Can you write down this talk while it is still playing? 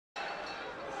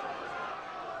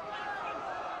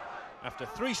After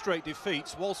 3 straight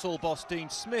defeats, Walsall boss Dean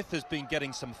Smith has been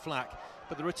getting some flack,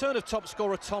 but the return of top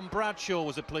scorer Tom Bradshaw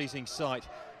was a pleasing sight.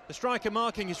 The striker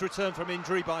marking his return from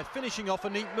injury by finishing off a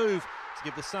neat move to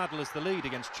give the Saddlers the lead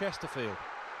against Chesterfield.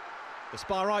 The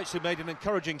Spirites, who made an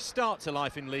encouraging start to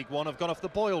life in League One, have gone off the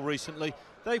boil recently.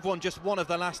 They've won just one of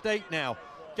the last 8 now.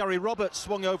 Gary Roberts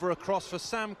swung over a cross for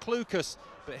Sam Clucas,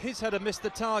 but his header missed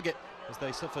the target as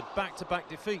they suffered back-to-back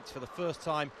defeats for the first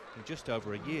time in just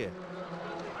over a year.